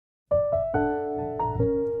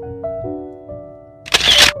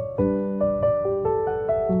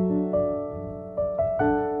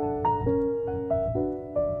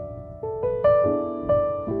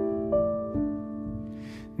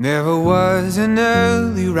Never was an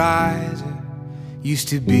early riser, used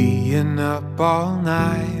to be an up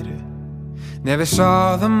all-nighter. Never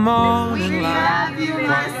saw the morning light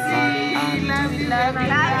quite like I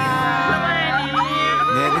do.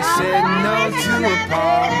 Never said no to a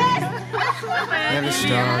party, never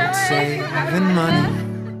started saving money.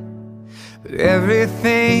 But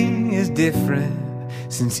everything is different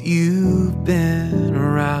since you've been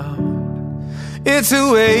around. It's the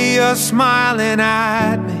way you're smiling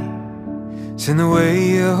at me, it's in the way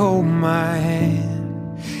you hold my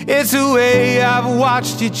hand. It's the way I've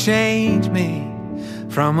watched you change me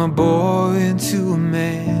from a boy into a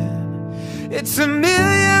man. It's a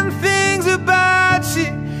million things about you,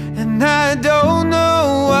 and I don't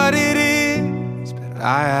know what it is, but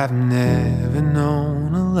I have never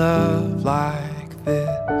known a love like this.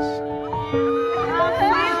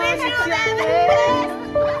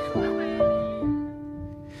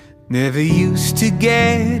 Never used to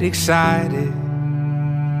get excited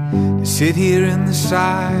to sit here in the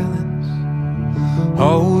silence,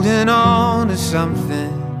 holding on to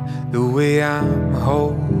something the way I'm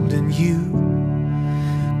holding you.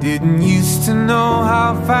 Didn't used to know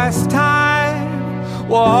how fast time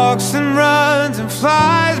walks and runs and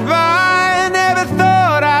flies by. I never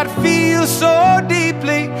thought I'd feel so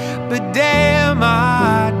deeply, but damn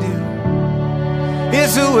I do.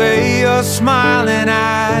 It's the way you're smiling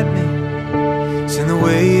at me, it's in the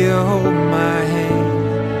way you hold my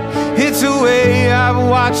hand. It's the way I've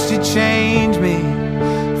watched you change me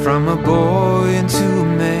from a boy into a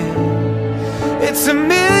man. It's a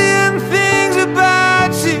million things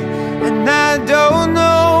about you, and I don't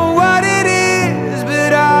know what it is,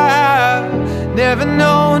 but I've never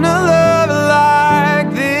known a love like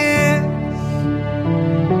this.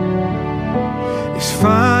 It's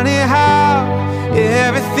funny how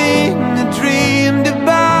everything I dreamed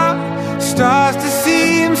about starts to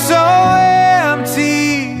seem so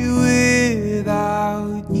empty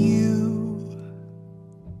without you.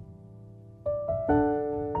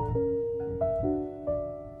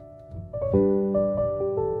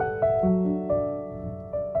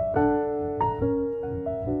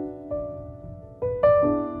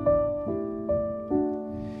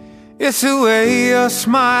 It's the way you're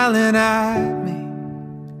smiling at me,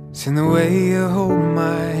 it's in the way you hold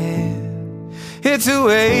my hand. It's the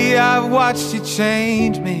way I've watched you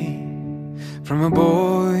change me from a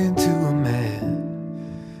boy into a man.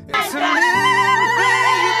 It's a million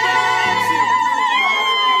things about you.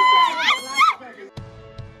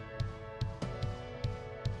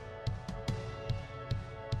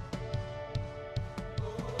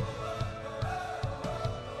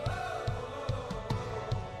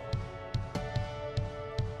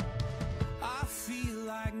 I feel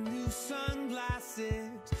like new sunglasses,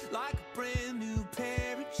 like a brand new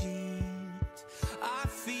pair of jeans. I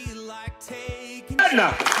feel like taking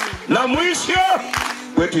la mwisho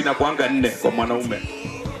kwetu inakuanga 4 kwa mwanaume.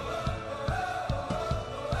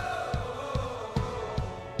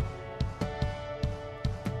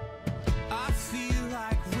 I feel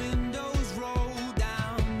like windows roll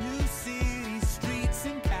down new city streets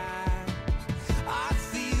and cabs. I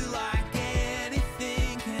feel like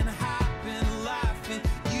anything can happen, laughing.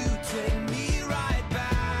 You take me right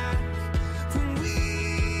back when we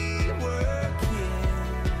were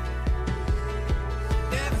kids.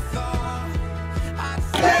 Never thought I'd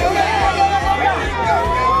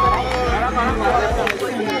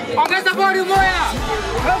Ongeza bodi moya.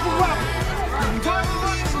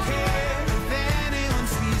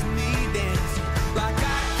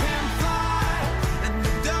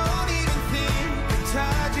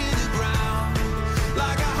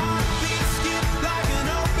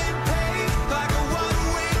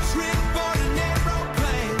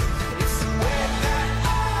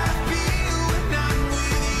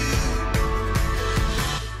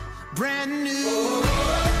 brand new.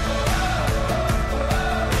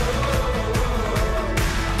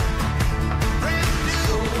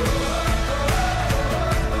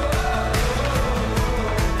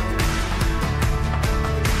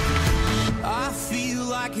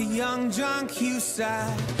 Like a young John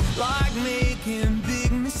Cusack, like making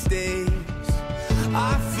big mistakes.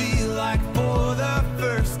 I feel like for the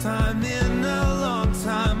first time in a long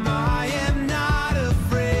time I am not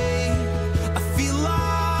afraid. I feel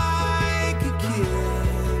like a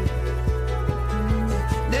kid.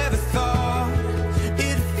 Never thought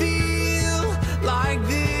it'd feel like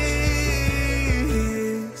this.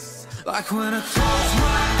 Like when I close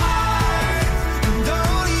my eyes and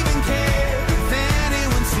don't even care.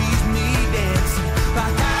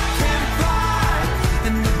 Like I can fly,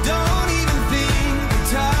 and I don't even think of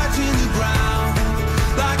touching the ground.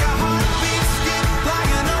 Like a heartbeat skip,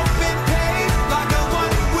 like an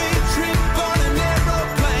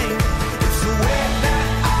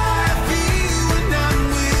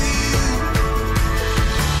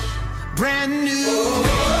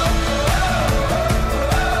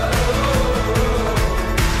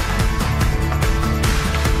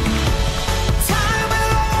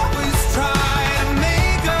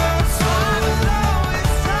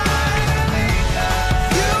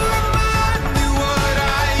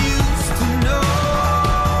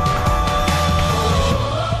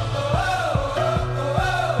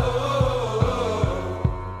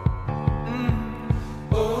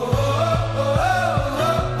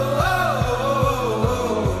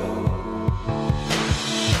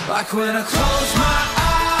like when I close my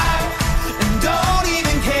eyes and don't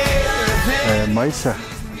even care. Maisha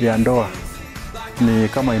ya ndoa ni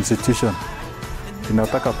kama institution,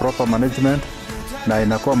 inataka proper management na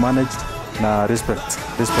inakuwa managed na respect.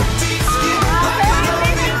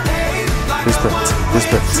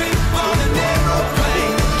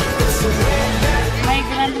 My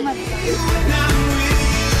grandmother.